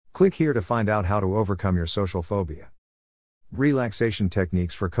Click here to find out how to overcome your social phobia. Relaxation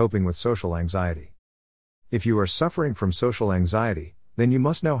techniques for coping with social anxiety. If you are suffering from social anxiety, then you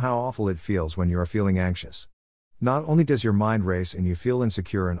must know how awful it feels when you are feeling anxious. Not only does your mind race and you feel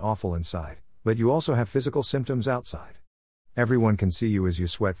insecure and awful inside, but you also have physical symptoms outside. Everyone can see you as you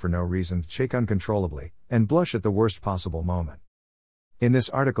sweat for no reason, shake uncontrollably, and blush at the worst possible moment. In this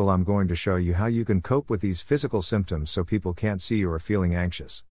article I'm going to show you how you can cope with these physical symptoms so people can't see you are feeling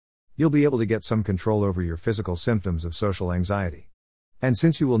anxious. You'll be able to get some control over your physical symptoms of social anxiety. And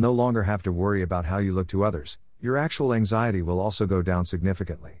since you will no longer have to worry about how you look to others, your actual anxiety will also go down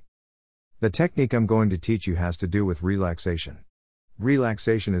significantly. The technique I'm going to teach you has to do with relaxation.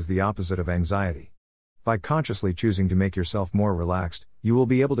 Relaxation is the opposite of anxiety. By consciously choosing to make yourself more relaxed, you will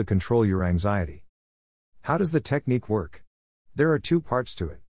be able to control your anxiety. How does the technique work? There are two parts to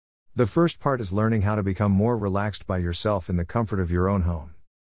it. The first part is learning how to become more relaxed by yourself in the comfort of your own home.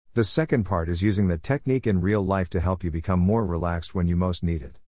 The second part is using the technique in real life to help you become more relaxed when you most need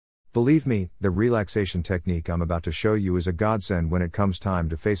it. Believe me, the relaxation technique I'm about to show you is a godsend when it comes time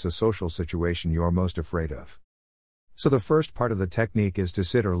to face a social situation you are most afraid of. So the first part of the technique is to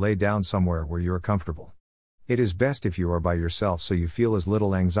sit or lay down somewhere where you are comfortable. It is best if you are by yourself so you feel as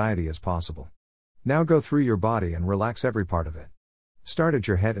little anxiety as possible. Now go through your body and relax every part of it. Start at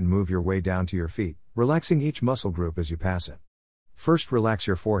your head and move your way down to your feet, relaxing each muscle group as you pass it. First, relax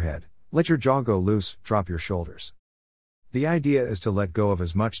your forehead, let your jaw go loose, drop your shoulders. The idea is to let go of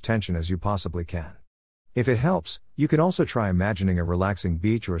as much tension as you possibly can. If it helps, you can also try imagining a relaxing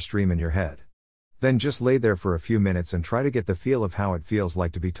beach or a stream in your head. Then just lay there for a few minutes and try to get the feel of how it feels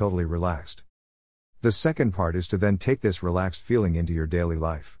like to be totally relaxed. The second part is to then take this relaxed feeling into your daily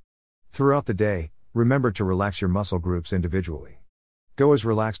life. Throughout the day, remember to relax your muscle groups individually. Go as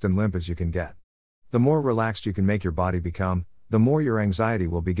relaxed and limp as you can get. The more relaxed you can make your body become, the more your anxiety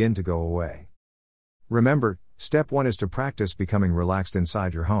will begin to go away. Remember, step 1 is to practice becoming relaxed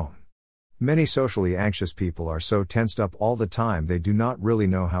inside your home. Many socially anxious people are so tensed up all the time they do not really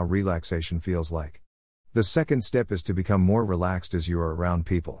know how relaxation feels like. The second step is to become more relaxed as you are around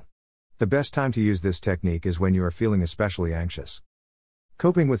people. The best time to use this technique is when you are feeling especially anxious.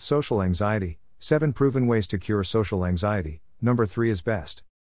 Coping with social anxiety, 7 proven ways to cure social anxiety, number 3 is best.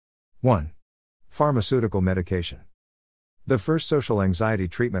 1. Pharmaceutical medication. The first social anxiety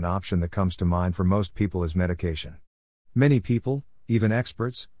treatment option that comes to mind for most people is medication. Many people, even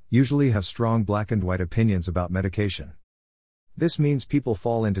experts, usually have strong black and white opinions about medication. This means people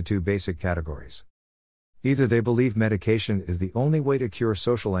fall into 2 basic categories. Either they believe medication is the only way to cure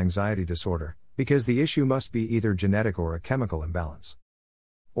social anxiety disorder, because the issue must be either genetic or a chemical imbalance.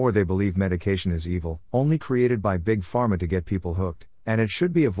 Or they believe medication is evil, only created by big pharma to get people hooked, and it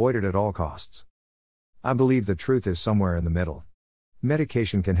should be avoided at all costs. I believe the truth is somewhere in the middle.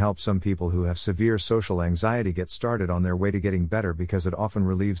 Medication can help some people who have severe social anxiety get started on their way to getting better because it often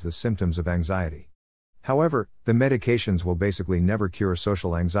relieves the symptoms of anxiety. However, the medications will basically never cure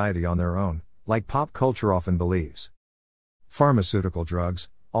social anxiety on their own, like pop culture often believes. Pharmaceutical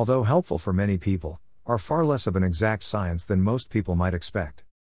drugs, although helpful for many people, are far less of an exact science than most people might expect.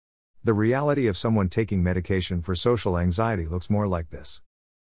 The reality of someone taking medication for social anxiety looks more like this.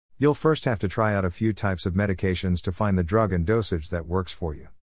 You'll first have to try out a few types of medications to find the drug and dosage that works for you.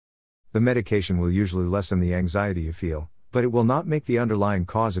 The medication will usually lessen the anxiety you feel, but it will not make the underlying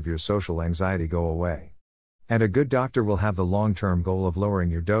cause of your social anxiety go away. And a good doctor will have the long-term goal of lowering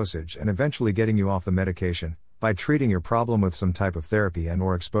your dosage and eventually getting you off the medication, by treating your problem with some type of therapy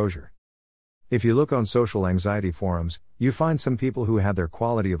and/or exposure. If you look on social anxiety forums, you find some people who had their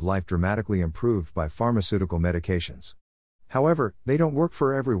quality of life dramatically improved by pharmaceutical medications. However, they don't work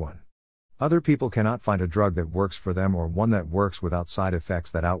for everyone. Other people cannot find a drug that works for them or one that works without side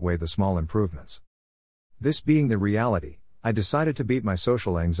effects that outweigh the small improvements. This being the reality, I decided to beat my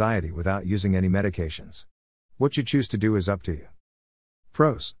social anxiety without using any medications. What you choose to do is up to you.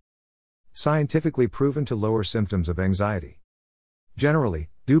 Pros. Scientifically proven to lower symptoms of anxiety. Generally,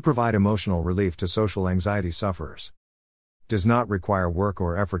 do provide emotional relief to social anxiety sufferers. Does not require work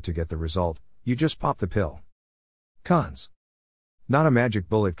or effort to get the result, you just pop the pill. Cons. Not a magic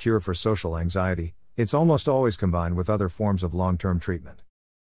bullet cure for social anxiety, it's almost always combined with other forms of long-term treatment.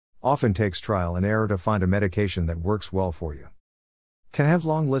 Often takes trial and error to find a medication that works well for you. Can have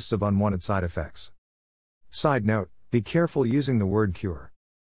long lists of unwanted side effects. Side note, be careful using the word cure.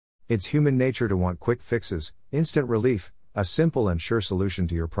 It's human nature to want quick fixes, instant relief, a simple and sure solution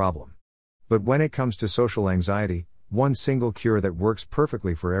to your problem. But when it comes to social anxiety, one single cure that works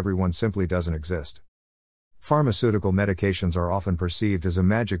perfectly for everyone simply doesn't exist. Pharmaceutical medications are often perceived as a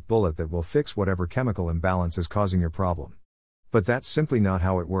magic bullet that will fix whatever chemical imbalance is causing your problem. But that's simply not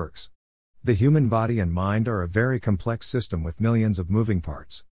how it works. The human body and mind are a very complex system with millions of moving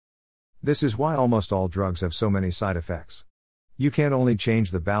parts. This is why almost all drugs have so many side effects. You can't only change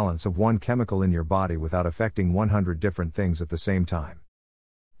the balance of one chemical in your body without affecting 100 different things at the same time.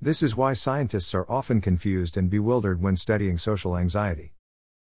 This is why scientists are often confused and bewildered when studying social anxiety.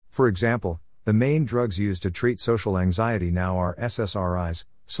 For example, the main drugs used to treat social anxiety now are SSRIs,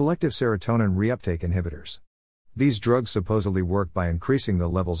 selective serotonin reuptake inhibitors. These drugs supposedly work by increasing the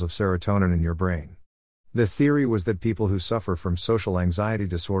levels of serotonin in your brain. The theory was that people who suffer from social anxiety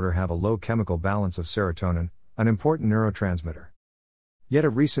disorder have a low chemical balance of serotonin, an important neurotransmitter. Yet a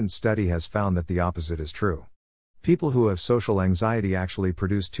recent study has found that the opposite is true. People who have social anxiety actually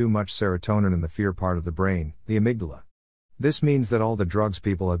produce too much serotonin in the fear part of the brain, the amygdala. This means that all the drugs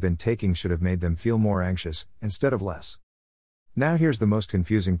people have been taking should have made them feel more anxious, instead of less. Now here's the most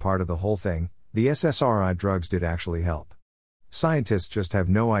confusing part of the whole thing: the SSRI drugs did actually help. Scientists just have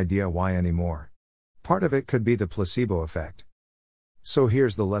no idea why anymore. Part of it could be the placebo effect. So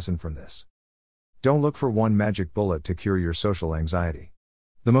here's the lesson from this. Don't look for one magic bullet to cure your social anxiety.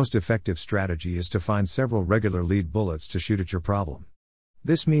 The most effective strategy is to find several regular lead bullets to shoot at your problem.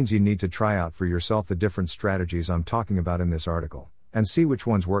 This means you need to try out for yourself the different strategies I'm talking about in this article, and see which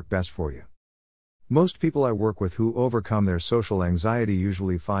ones work best for you. Most people I work with who overcome their social anxiety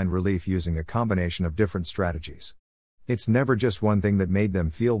usually find relief using a combination of different strategies. It's never just one thing that made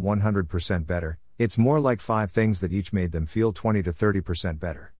them feel 100% better, it's more like 5 things that each made them feel 20 to 30%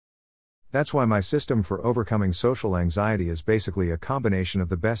 better. That's why my system for overcoming social anxiety is basically a combination of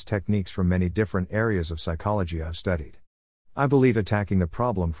the best techniques from many different areas of psychology I've studied. I believe attacking the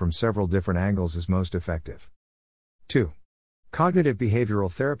problem from several different angles is most effective. 2. Cognitive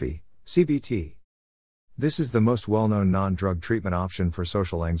behavioral therapy, CBT. This is the most well-known non-drug treatment option for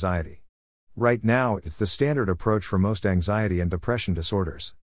social anxiety. Right now, it's the standard approach for most anxiety and depression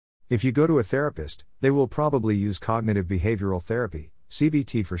disorders. If you go to a therapist, they will probably use cognitive behavioral therapy,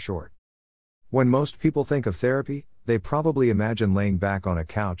 CBT for short. When most people think of therapy, they probably imagine laying back on a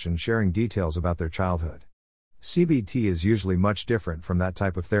couch and sharing details about their childhood. CBT is usually much different from that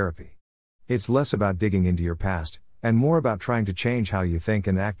type of therapy. It's less about digging into your past, and more about trying to change how you think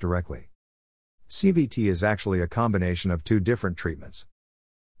and act directly. CBT is actually a combination of 2 different treatments.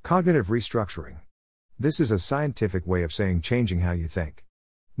 Cognitive restructuring. This is a scientific way of saying changing how you think.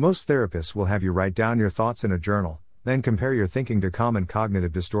 Most therapists will have you write down your thoughts in a journal, then compare your thinking to common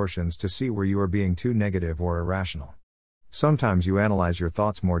cognitive distortions to see where you are being too negative or irrational. Sometimes you analyze your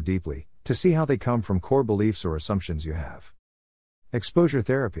thoughts more deeply, to see how they come from core beliefs or assumptions you have. Exposure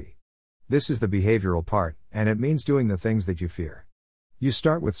therapy. This is the behavioral part, and it means doing the things that you fear. You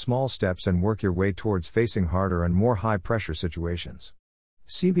start with small steps and work your way towards facing harder and more high-pressure situations.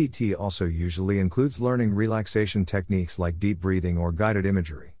 CBT also usually includes learning relaxation techniques like deep breathing or guided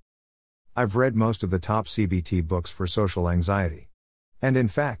imagery. I've read most of the top CBT books for social anxiety. And in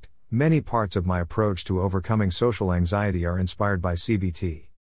fact, many parts of my approach to overcoming social anxiety are inspired by CBT.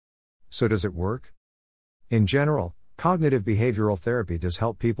 So does it work? In general, cognitive behavioral therapy does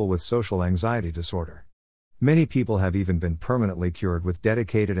help people with social anxiety disorder. Many people have even been permanently cured with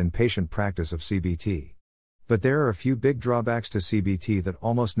dedicated and patient practice of CBT. But there are a few big drawbacks to CBT that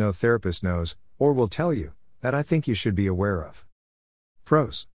almost no therapist knows, or will tell you, that I think you should be aware of.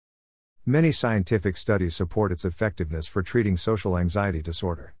 Pros. Many scientific studies support its effectiveness for treating social anxiety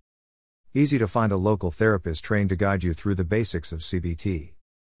disorder. Easy to find a local therapist trained to guide you through the basics of CBT.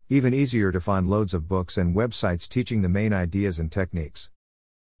 Even easier to find loads of books and websites teaching the main ideas and techniques.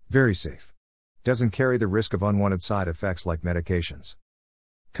 Very safe. Doesn't carry the risk of unwanted side effects like medications.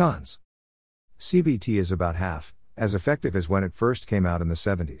 Cons. CBT is about half as effective as when it first came out in the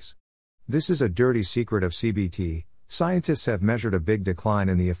 70s. This is a dirty secret of CBT. Scientists have measured a big decline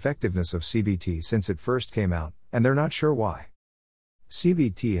in the effectiveness of CBT since it first came out, and they're not sure why.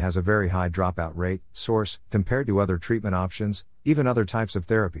 CBT has a very high dropout rate, source, compared to other treatment options, even other types of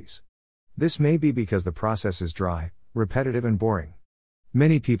therapies. This may be because the process is dry, repetitive and boring.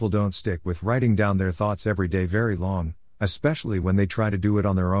 Many people don't stick with writing down their thoughts every day very long, especially when they try to do it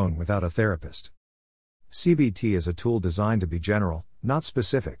on their own without a therapist. CBT is a tool designed to be general, not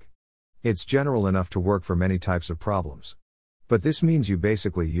specific. It's general enough to work for many types of problems. But this means you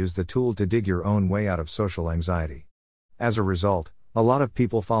basically use the tool to dig your own way out of social anxiety. As a result, a lot of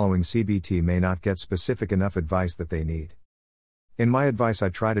people following CBT may not get specific enough advice that they need. In my advice, I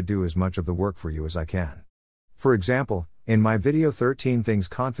try to do as much of the work for you as I can. For example, in my video 13 Things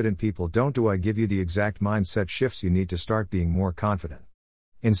Confident People Don't Do, I give you the exact mindset shifts you need to start being more confident.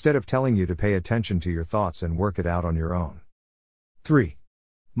 Instead of telling you to pay attention to your thoughts and work it out on your own. 3.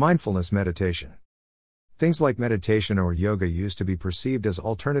 Mindfulness meditation. Things like meditation or yoga used to be perceived as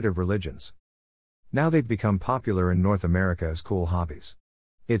alternative religions. Now they've become popular in North America as cool hobbies.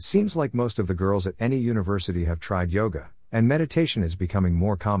 It seems like most of the girls at any university have tried yoga, and meditation is becoming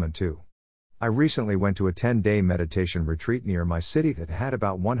more common too. I recently went to a 10-day meditation retreat near my city that had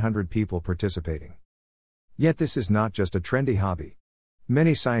about 100 people participating. Yet this is not just a trendy hobby.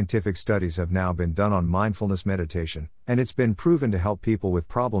 Many scientific studies have now been done on mindfulness meditation, and it's been proven to help people with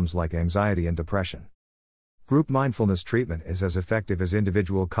problems like anxiety and depression. Group mindfulness treatment is as effective as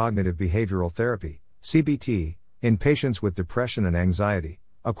individual cognitive behavioral therapy, CBT, in patients with depression and anxiety,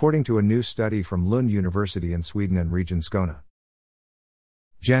 according to a new study from Lund University in Sweden and Region Skåne.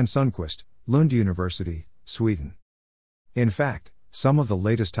 Jan Sundquist, Lund University, Sweden. In fact, some of the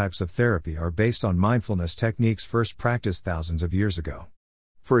latest types of therapy are based on mindfulness techniques first practiced thousands of years ago.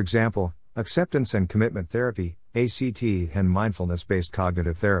 For example, acceptance and commitment therapy, ACT, and mindfulness-based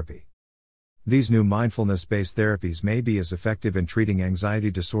cognitive therapy. These new mindfulness-based therapies may be as effective in treating anxiety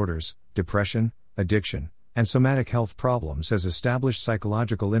disorders, depression, addiction, and somatic health problems as established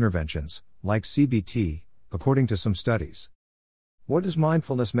psychological interventions, like CBT, according to some studies. What is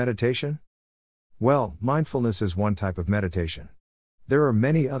mindfulness meditation? Well, mindfulness is one type of meditation. There are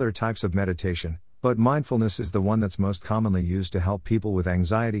many other types of meditation, but mindfulness is the one that's most commonly used to help people with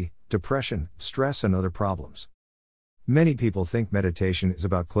anxiety, depression, stress, and other problems. Many people think meditation is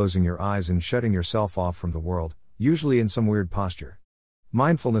about closing your eyes and shutting yourself off from the world, usually in some weird posture.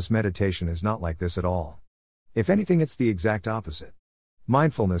 Mindfulness meditation is not like this at all. If anything, it's the exact opposite.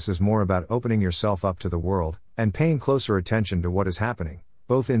 Mindfulness is more about opening yourself up to the world, and paying closer attention to what is happening,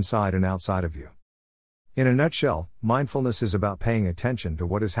 both inside and outside of you. In a nutshell, mindfulness is about paying attention to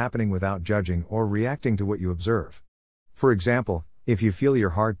what is happening without judging or reacting to what you observe. For example, if you feel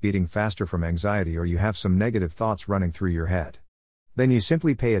your heart beating faster from anxiety or you have some negative thoughts running through your head, then you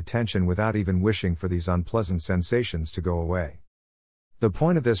simply pay attention without even wishing for these unpleasant sensations to go away. The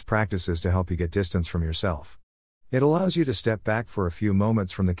point of this practice is to help you get distance from yourself. It allows you to step back for a few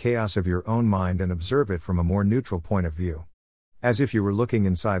moments from the chaos of your own mind and observe it from a more neutral point of view, as if you were looking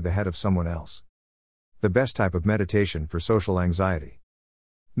inside the head of someone else. The best type of meditation for social anxiety.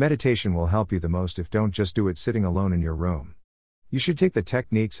 Meditation will help you the most if don't just do it sitting alone in your room. You should take the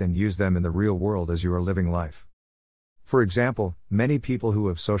techniques and use them in the real world as you are living life. For example, many people who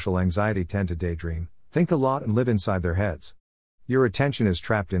have social anxiety tend to daydream, think a lot, and live inside their heads. Your attention is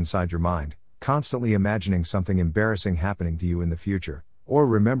trapped inside your mind, constantly imagining something embarrassing happening to you in the future, or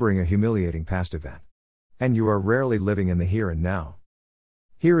remembering a humiliating past event. And you are rarely living in the here and now.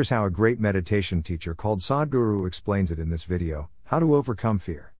 Here is how a great meditation teacher called Sadhguru explains it in this video: how to overcome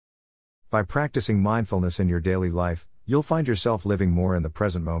fear. By practicing mindfulness in your daily life, you'll find yourself living more in the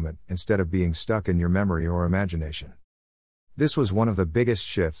present moment, instead of being stuck in your memory or imagination. This was one of the biggest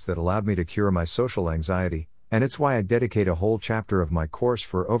shifts that allowed me to cure my social anxiety, and it's why I dedicate a whole chapter of my course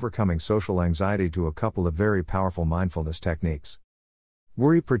for overcoming social anxiety to a couple of very powerful mindfulness techniques.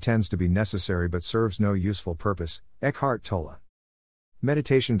 Worry pretends to be necessary but serves no useful purpose, Eckhart Tolle.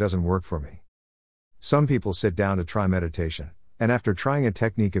 Meditation doesn't work for me. Some people sit down to try meditation, and after trying a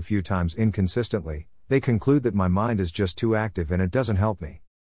technique a few times inconsistently, they conclude that my mind is just too active and it doesn't help me.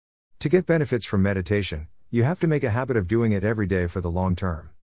 To get benefits from meditation, you have to make a habit of doing it every day for the long term.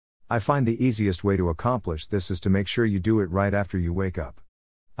 I find the easiest way to accomplish this is to make sure you do it right after you wake up.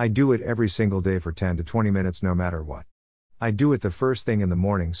 I do it every single day for 10 to 20 minutes no matter what. I do it the first thing in the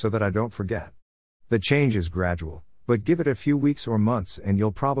morning so that I don't forget. The change is gradual, but give it a few weeks or months and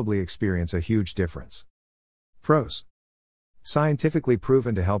you'll probably experience a huge difference. Pros. Scientifically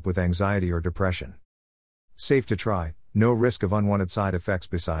proven to help with anxiety or depression. Safe to try, no risk of unwanted side effects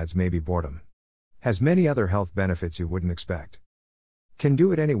besides maybe boredom. Has many other health benefits you wouldn't expect. Can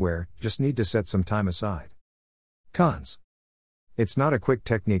do it anywhere, just need to set some time aside. Cons. It's not a quick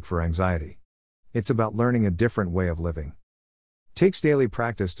technique for anxiety. It's about learning a different way of living. Takes daily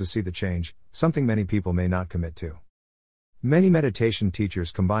practice to see the change, something many people may not commit to. Many meditation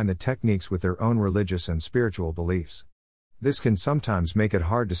teachers combine the techniques with their own religious and spiritual beliefs. This can sometimes make it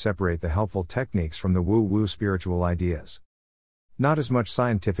hard to separate the helpful techniques from the woo-woo spiritual ideas. Not as much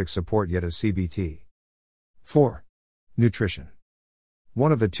scientific support yet as CBT. 4. Nutrition.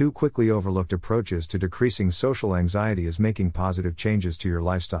 One of the two quickly overlooked approaches to decreasing social anxiety is making positive changes to your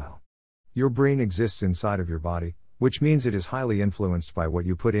lifestyle. Your brain exists inside of your body, which means it is highly influenced by what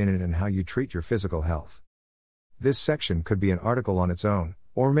you put in it and how you treat your physical health. This section could be an article on its own,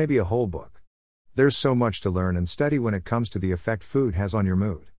 or maybe a whole book. There's so much to learn and study when it comes to the effect food has on your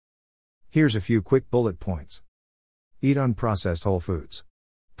mood. Here's a few quick bullet points. Eat unprocessed whole foods.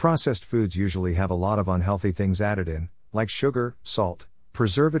 Processed foods usually have a lot of unhealthy things added in, like sugar, salt,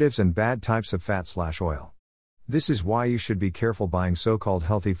 preservatives and bad types of fat/oil. This is why you should be careful buying so-called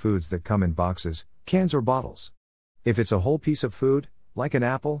healthy foods that come in boxes, cans or bottles. If it's a whole piece of food, like an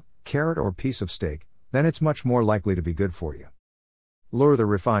apple, carrot or piece of steak, then it's much more likely to be good for you. Lure the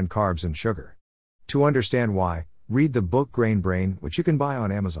refined carbs and sugar. To understand why, read the book Grain Brain, which you can buy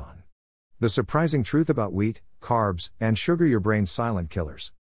on Amazon. The surprising truth about wheat, carbs, and sugar, your brain's silent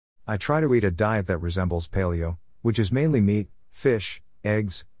killers. I try to eat a diet that resembles paleo, which is mainly meat, fish,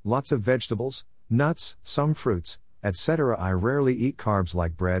 eggs, lots of vegetables, nuts, some fruits, etc. I rarely eat carbs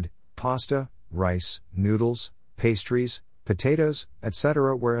like bread, pasta, rice, noodles, pastries, potatoes,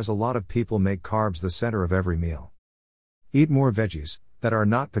 etc., whereas a lot of people make carbs the center of every meal. Eat more veggies that are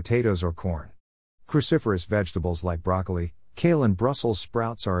not potatoes or corn. Cruciferous vegetables like broccoli, kale and Brussels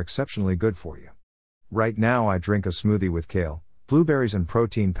sprouts are exceptionally good for you. Right now I drink a smoothie with kale, blueberries and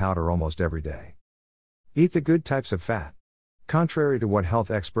protein powder almost every day. Eat the good types of fat. Contrary to what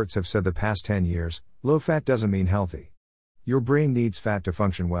health experts have said the past 10 years, low fat doesn't mean healthy. Your brain needs fat to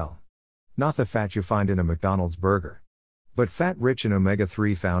function well. Not the fat you find in a McDonald's burger. But fat rich in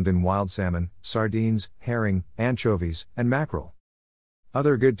omega-3 found in wild salmon, sardines, herring, anchovies, and mackerel.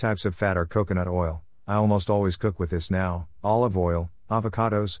 Other good types of fat are coconut oil, I almost always cook with this now, olive oil,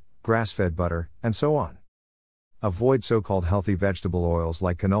 avocados, grass-fed butter, and so on. Avoid so-called healthy vegetable oils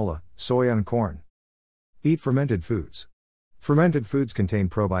like canola, soy and corn. Eat fermented foods. Fermented foods contain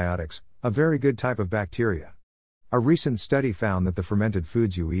probiotics, a very good type of bacteria. A recent study found that the fermented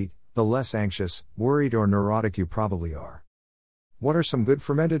foods you eat, the less anxious, worried or neurotic you probably are. What are some good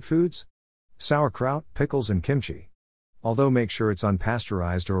fermented foods? Sauerkraut, pickles and kimchi. Although make sure it's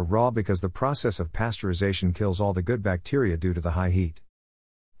unpasteurized or raw because the process of pasteurization kills all the good bacteria due to the high heat.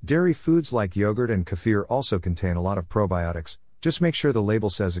 Dairy foods like yogurt and kefir also contain a lot of probiotics, just make sure the label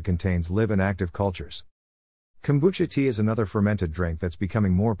says it contains live and active cultures. Kombucha tea is another fermented drink that's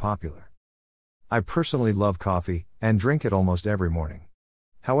becoming more popular. I personally love coffee, and drink it almost every morning.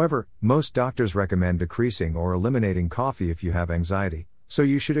 However, most doctors recommend decreasing or eliminating coffee if you have anxiety, so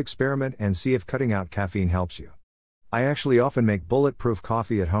you should experiment and see if cutting out caffeine helps you. I actually often make bulletproof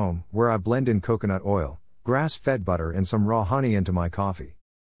coffee at home, where I blend in coconut oil, grass-fed butter and some raw honey into my coffee.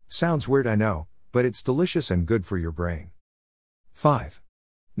 Sounds weird, I know, but it's delicious and good for your brain. 5.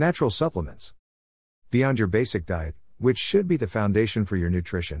 Natural supplements. Beyond your basic diet, which should be the foundation for your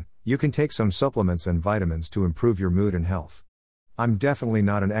nutrition, you can take some supplements and vitamins to improve your mood and health. I'm definitely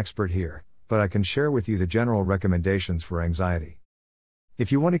not an expert here, but I can share with you the general recommendations for anxiety.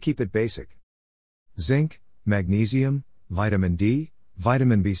 If you want to keep it basic: zinc, magnesium, vitamin D,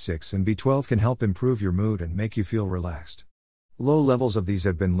 vitamin B6 and B12 can help improve your mood and make you feel relaxed. Low levels of these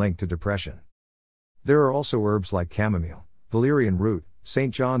have been linked to depression. There are also herbs like chamomile, valerian root,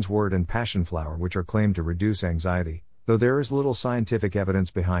 St. John's wort and passion flower which are claimed to reduce anxiety, though there is little scientific evidence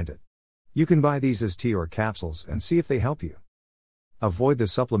behind it. You can buy these as tea or capsules and see if they help you. Avoid the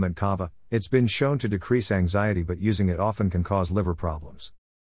supplement kava, it's been shown to decrease anxiety but using it often can cause liver problems.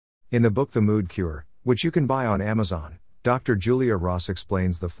 In the book The Mood Cure, which you can buy on Amazon, Dr. Julia Ross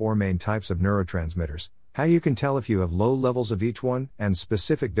explains the 4 main types of neurotransmitters, how you can tell if you have low levels of each one, and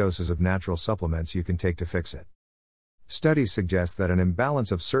specific doses of natural supplements you can take to fix it. Studies suggest that an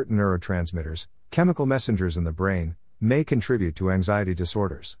imbalance of certain neurotransmitters, chemical messengers in the brain, may contribute to anxiety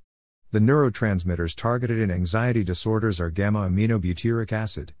disorders. The neurotransmitters targeted in anxiety disorders are gamma-aminobutyric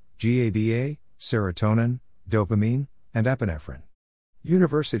acid, GABA, serotonin, dopamine, and epinephrine.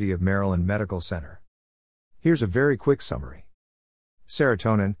 University of Maryland Medical Center. Here's a very quick summary.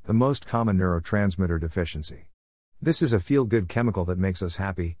 Serotonin, the most common neurotransmitter deficiency. This is a feel-good chemical that makes us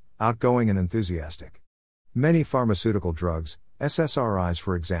happy, outgoing and enthusiastic. Many pharmaceutical drugs, SSRIs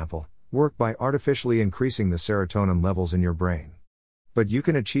for example, work by artificially increasing the serotonin levels in your brain. But you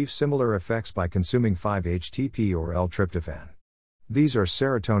can achieve similar effects by consuming 5-HTP or L-tryptophan. These are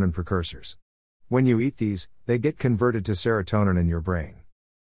serotonin precursors. When you eat these, they get converted to serotonin in your brain.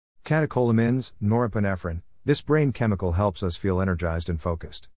 Catecholamines, norepinephrine, this brain chemical helps us feel energized and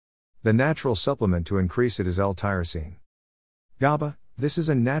focused. The natural supplement to increase it is L-tyrosine. GABA, this is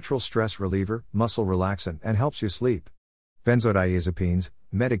a natural stress reliever, muscle relaxant and helps you sleep. Benzodiazepines,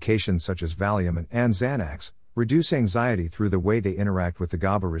 medications such as Valium and Xanax, reduce anxiety through the way they interact with the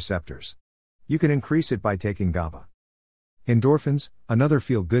GABA receptors. You can increase it by taking GABA. Endorphins, another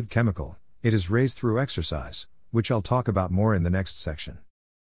feel-good chemical, it is raised through exercise, which I'll talk about more in the next section.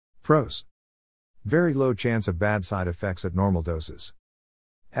 Pros. Very low chance of bad side effects at normal doses.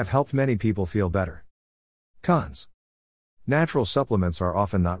 Have helped many people feel better. Cons. Natural supplements are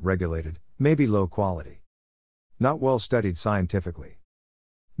often not regulated, may be low quality. Not well studied scientifically.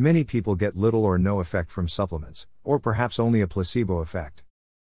 Many people get little or no effect from supplements, or perhaps only a placebo effect.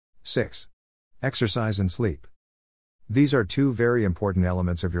 6. Exercise and sleep. These are two very important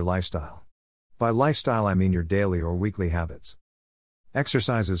elements of your lifestyle. By lifestyle I mean your daily or weekly habits.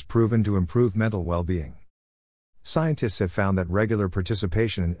 Exercise is proven to improve mental well-being. Scientists have found that regular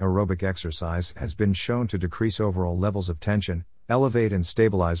participation in aerobic exercise has been shown to decrease overall levels of tension, elevate and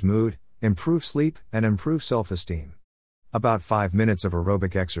stabilize mood, improve sleep, and improve self-esteem. About 5 minutes of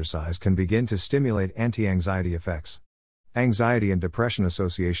aerobic exercise can begin to stimulate anti-anxiety effects. Anxiety and Depression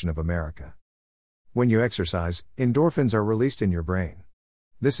Association of America. When you exercise, endorphins are released in your brain.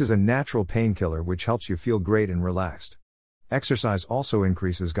 This is a natural painkiller which helps you feel great and relaxed. Exercise also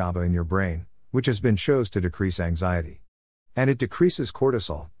increases GABA in your brain, which has been shown to decrease anxiety. And it decreases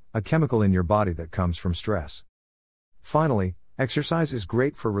cortisol, a chemical in your body that comes from stress. Finally, exercise is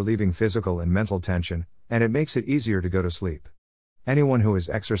great for relieving physical and mental tension, and it makes it easier to go to sleep. Anyone who has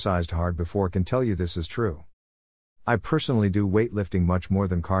exercised hard before can tell you this is true. I personally do weightlifting much more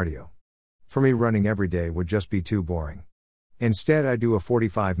than cardio. For me, running every day would just be too boring. Instead, I do a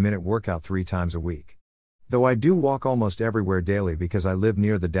 45-minute workout 3 times a week. Though I do walk almost everywhere daily because I live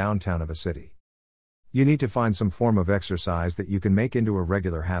near the downtown of a city. You need to find some form of exercise that you can make into a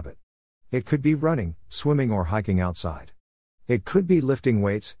regular habit. It could be running, swimming, or hiking outside. It could be lifting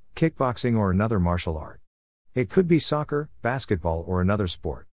weights, kickboxing, or another martial art. It could be soccer, basketball, or another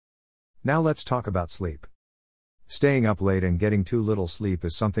sport. Now let's talk about sleep. Staying up late and getting too little sleep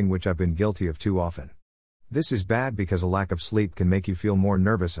is something which I've been guilty of too often. This is bad because a lack of sleep can make you feel more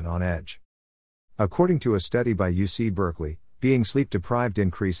nervous and on edge. According to a study by UC Berkeley, being sleep deprived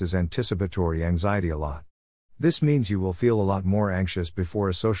increases anticipatory anxiety a lot. This means you will feel a lot more anxious before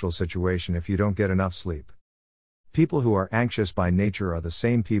a social situation if you don't get enough sleep. People who are anxious by nature are the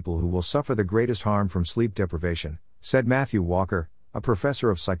same people who will suffer the greatest harm from sleep deprivation, said Matthew Walker, a professor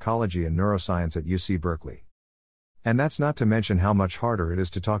of psychology and neuroscience at UC Berkeley. And that's not to mention how much harder it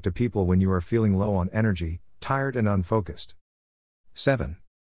is to talk to people when you are feeling low on energy, tired and unfocused. 7.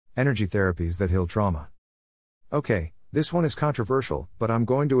 Energy therapies that heal trauma. Okay, this one is controversial, but I'm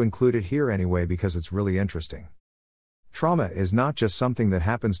going to include it here anyway because it's really interesting. Trauma is not just something that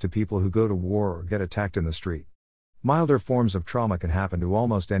happens to people who go to war or get attacked in the street. Milder forms of trauma can happen to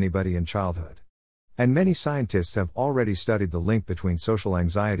almost anybody in childhood. And many scientists have already studied the link between social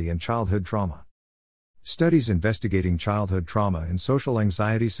anxiety and childhood trauma. Studies investigating childhood trauma and social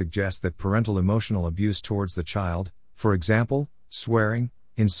anxiety suggest that parental emotional abuse towards the child, for example, swearing,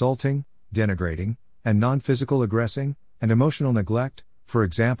 insulting, denigrating, and non-physical aggressing, and emotional neglect, for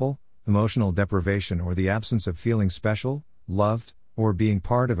example, emotional deprivation or the absence of feeling special, loved, or being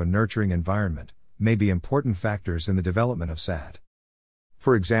part of a nurturing environment, may be important factors in the development of SAD.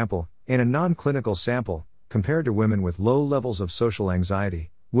 For example, in a non-clinical sample, compared to women with low levels of social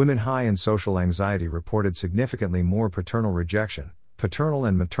anxiety, women high in social anxiety reported significantly more paternal rejection, paternal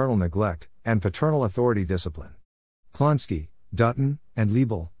and maternal neglect, and paternal authority discipline. Klonsky, Dutton, and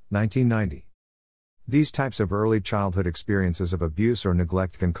Liebel, 1990. These types of early childhood experiences of abuse or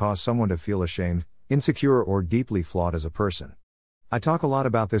neglect can cause someone to feel ashamed, insecure, or deeply flawed as a person. I talk a lot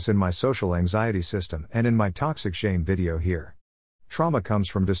about this in my social anxiety system and in my toxic shame video here. Trauma comes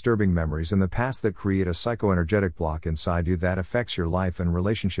from disturbing memories in the past that create a psychoenergetic block inside you that affects your life and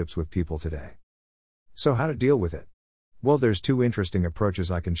relationships with people today. So how to deal with it? Well, there's 2 interesting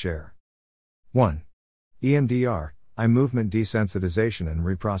approaches I can share. 1. EMDR, eye movement desensitization and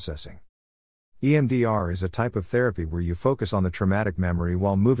reprocessing. EMDR is a type of therapy where you focus on the traumatic memory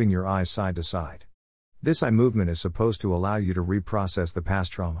while moving your eyes side to side. This eye movement is supposed to allow you to reprocess the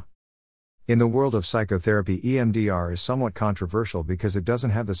past trauma. In the world of psychotherapy, EMDR is somewhat controversial because it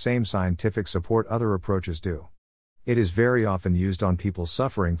doesn't have the same scientific support other approaches do. It is very often used on people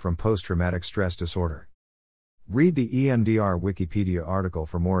suffering from post-traumatic stress disorder. Read the EMDR Wikipedia article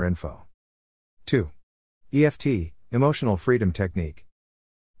for more info. 2. EFT, Emotional Freedom Technique.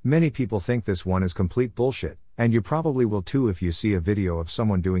 Many people think this one is complete bullshit, and you probably will too if you see a video of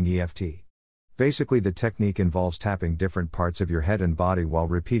someone doing EFT. Basically, the technique involves tapping different parts of your head and body while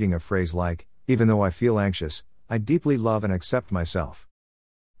repeating a phrase like, "Even though I feel anxious, I deeply love and accept myself."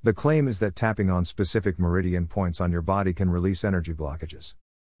 The claim is that tapping on specific meridian points on your body can release energy blockages.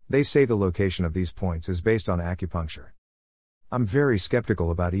 They say the location of these points is based on acupuncture. I'm very skeptical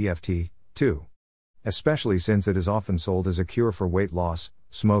about EFT, too. Especially since it is often sold as a cure for weight loss,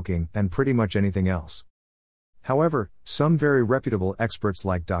 smoking, and pretty much anything else. However, some very reputable experts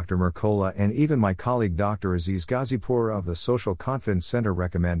like Dr. Mercola and even my colleague Dr. Aziz Ghazipour of the Social Confidence Center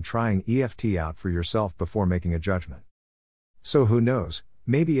recommend trying EFT out for yourself before making a judgment. So who knows,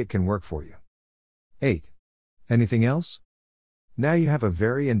 maybe it can work for you. 8. Anything else? Now you have a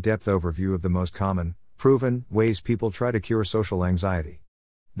very in-depth overview of the most common, proven ways people try to cure social anxiety.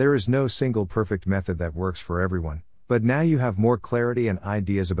 There is no single perfect method that works for everyone, but now you have more clarity and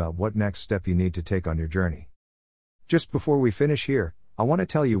ideas about what next step you need to take on your journey. Just before we finish here, I want to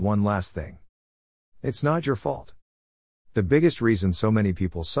tell you one last thing. It's not your fault. The biggest reason so many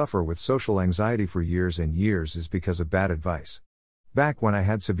people suffer with social anxiety for years and years is because of bad advice. Back when I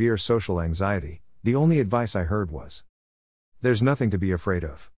had severe social anxiety, the only advice I heard was, "There's nothing to be afraid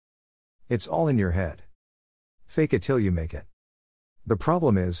of. It's all in your head. Fake it till you make it." The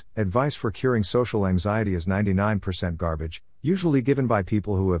problem is, advice for curing social anxiety is 99% garbage, usually given by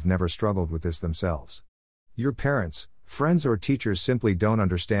people who have never struggled with this themselves. Your parents, friends or teachers simply don't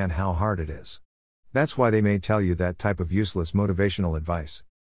understand how hard it is. That's why they may tell you that type of useless motivational advice.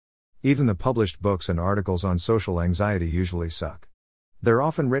 Even the published books and articles on social anxiety usually suck. They're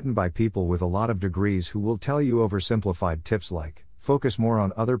often written by people with a lot of degrees who will tell you oversimplified tips like, focus more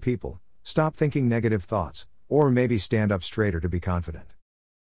on other people, stop thinking negative thoughts, or maybe stand up straighter to be confident.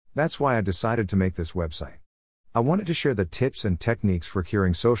 That's why I decided to make this website. I wanted to share the tips and techniques for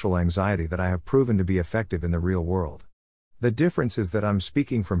curing social anxiety that I have proven to be effective in the real world. The difference is that I'm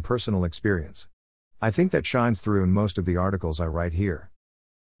speaking from personal experience. I think that shines through in most of the articles I write here.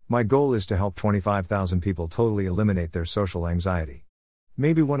 My goal is to help 25,000 people totally eliminate their social anxiety.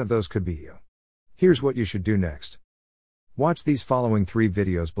 Maybe one of those could be you. Here's what you should do next. Watch these following 3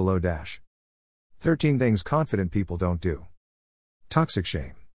 videos below. 13 things confident people don't do. Toxic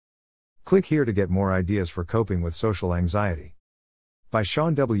shame. Click here to get more ideas for coping with social anxiety. By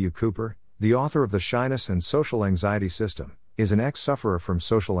Sean W. Cooper, the author of The Shyness and Social Anxiety System, is an ex-sufferer from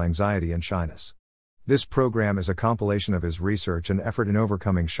social anxiety and shyness. This program is a compilation of his research and effort in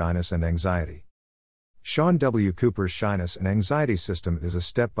overcoming shyness and anxiety. Sean W. Cooper's Shyness and Anxiety System is a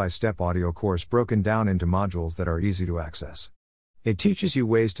step-by-step audio course broken down into modules that are easy to access. It teaches you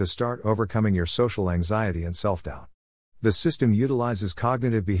ways to start overcoming your social anxiety and self-doubt. The system utilizes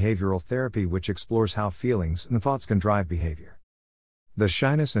cognitive behavioral therapy, which explores how feelings and thoughts can drive behavior. The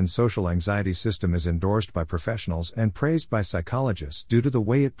Shyness and Social Anxiety System is endorsed by professionals and praised by psychologists due to the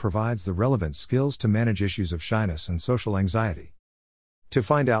way it provides the relevant skills to manage issues of shyness and social anxiety. To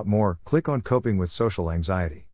find out more, click on Coping with Social Anxiety.